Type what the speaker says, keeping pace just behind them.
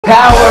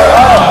Power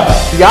up.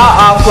 Y'all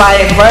all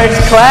flying first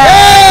class.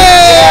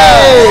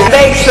 Hey!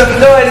 Make some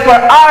noise for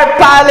our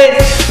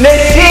pilots,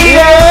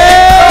 Nashida.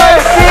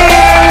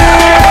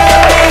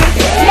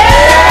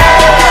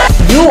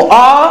 You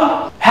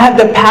all have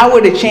the power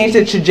to change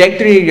the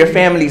trajectory of your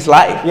family's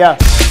life. Yeah.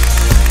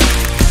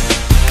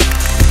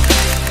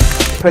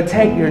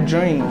 Protect your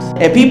dreams.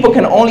 And people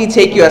can only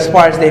take you as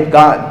far as they've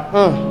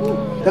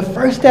gone. The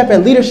first step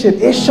in leadership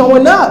is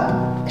showing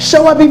up.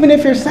 Show up even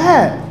if you're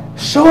sad.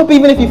 Show up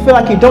even if you feel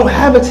like you don't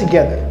have it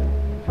together.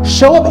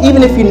 Show up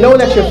even if you know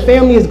that your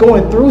family is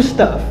going through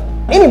stuff.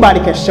 Anybody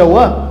can show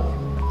up.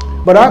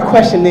 But our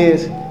question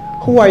is,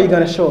 who are you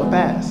going to show up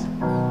as?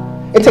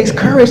 It takes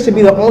courage to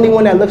be the only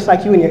one that looks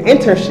like you in your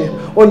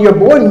internship, or in your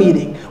board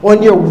meeting, or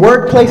in your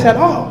workplace at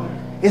all.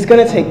 It's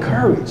going to take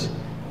courage.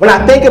 When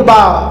I think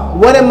about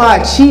what am I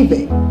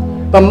achieving,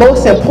 but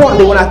most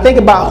importantly, when I think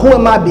about who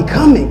am I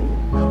becoming,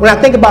 when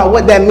I think about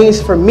what that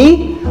means for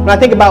me, when I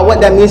think about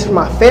what that means for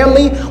my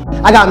family,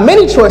 I got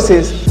many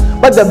choices,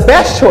 but the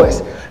best choice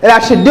that I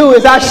should do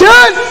is I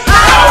should.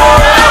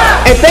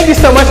 And thank you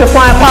so much for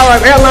flying Power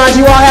Up Airlines.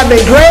 You all have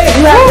been great.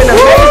 You have been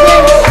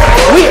amazing.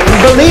 We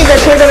believe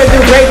that you're going to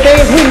do great.